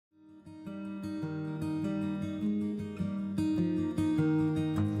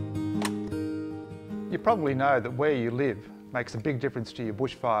probably know that where you live makes a big difference to your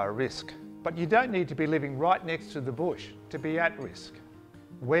bushfire risk. But you don't need to be living right next to the bush to be at risk.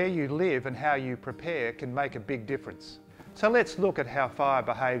 Where you live and how you prepare can make a big difference. So let's look at how fire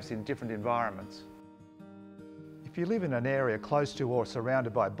behaves in different environments. If you live in an area close to or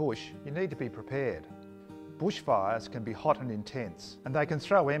surrounded by bush, you need to be prepared. Bushfires can be hot and intense, and they can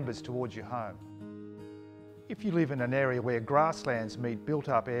throw embers towards your home. If you live in an area where grasslands meet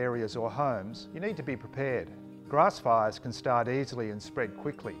built-up areas or homes, you need to be prepared. Grass fires can start easily and spread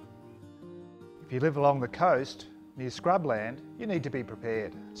quickly. If you live along the coast, near scrubland, you need to be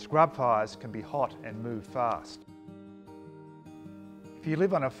prepared. Scrub fires can be hot and move fast. If you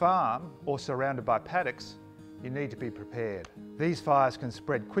live on a farm or surrounded by paddocks, you need to be prepared. These fires can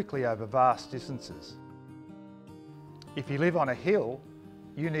spread quickly over vast distances. If you live on a hill,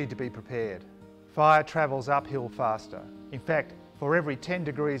 you need to be prepared. Fire travels uphill faster. In fact, for every 10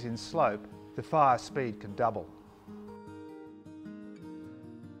 degrees in slope, the fire speed can double.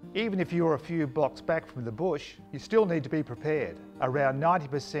 Even if you're a few blocks back from the bush, you still need to be prepared. Around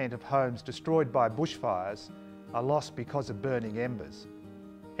 90% of homes destroyed by bushfires are lost because of burning embers.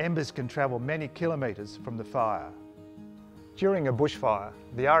 Embers can travel many kilometres from the fire. During a bushfire,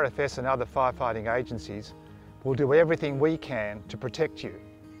 the RFS and other firefighting agencies will do everything we can to protect you.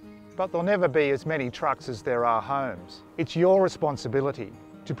 But there'll never be as many trucks as there are homes. It's your responsibility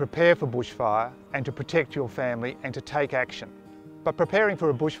to prepare for bushfire and to protect your family and to take action. But preparing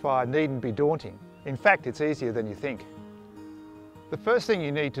for a bushfire needn't be daunting. In fact, it's easier than you think. The first thing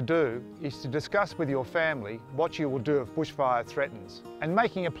you need to do is to discuss with your family what you will do if bushfire threatens. And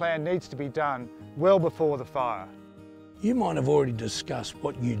making a plan needs to be done well before the fire. You might have already discussed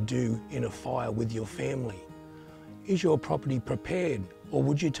what you do in a fire with your family. Is your property prepared, or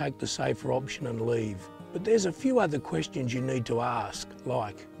would you take the safer option and leave? But there's a few other questions you need to ask,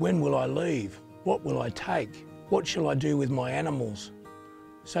 like, when will I leave? What will I take? What shall I do with my animals?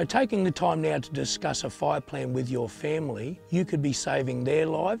 So taking the time now to discuss a fire plan with your family, you could be saving their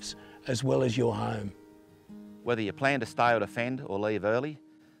lives as well as your home. Whether you plan to stay or defend or leave early,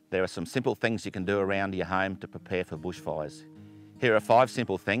 there are some simple things you can do around your home to prepare for bushfires. Here are 5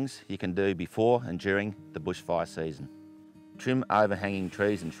 simple things you can do before and during the bushfire season. Trim overhanging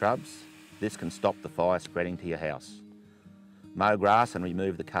trees and shrubs. This can stop the fire spreading to your house. Mow grass and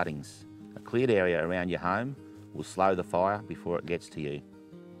remove the cuttings. A cleared area around your home will slow the fire before it gets to you.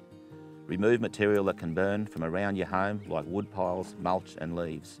 Remove material that can burn from around your home, like wood piles, mulch and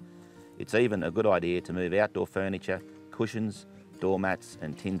leaves. It's even a good idea to move outdoor furniture, cushions, doormats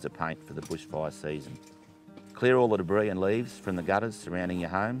and tins of paint for the bushfire season. Clear all the debris and leaves from the gutters surrounding your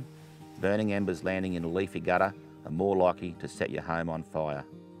home. Burning embers landing in a leafy gutter are more likely to set your home on fire.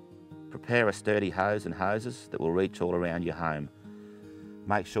 Prepare a sturdy hose and hoses that will reach all around your home.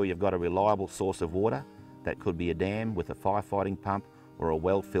 Make sure you've got a reliable source of water. That could be a dam with a firefighting pump or a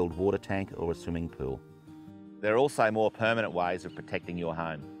well-filled water tank or a swimming pool. There are also more permanent ways of protecting your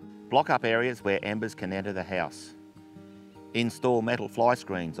home. Block up areas where embers can enter the house. Install metal fly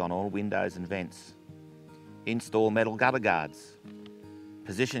screens on all windows and vents. Install metal gutter guards.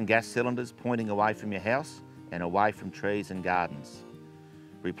 Position gas cylinders pointing away from your house and away from trees and gardens.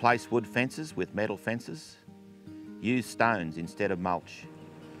 Replace wood fences with metal fences. Use stones instead of mulch.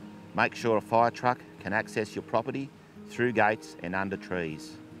 Make sure a fire truck can access your property through gates and under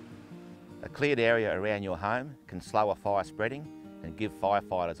trees. A cleared area around your home can slow a fire spreading and give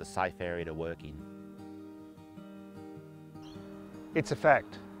firefighters a safe area to work in. It's a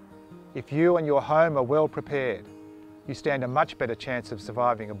fact. If you and your home are well prepared, you stand a much better chance of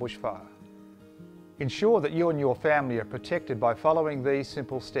surviving a bushfire. Ensure that you and your family are protected by following these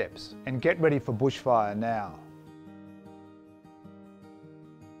simple steps and get ready for bushfire now.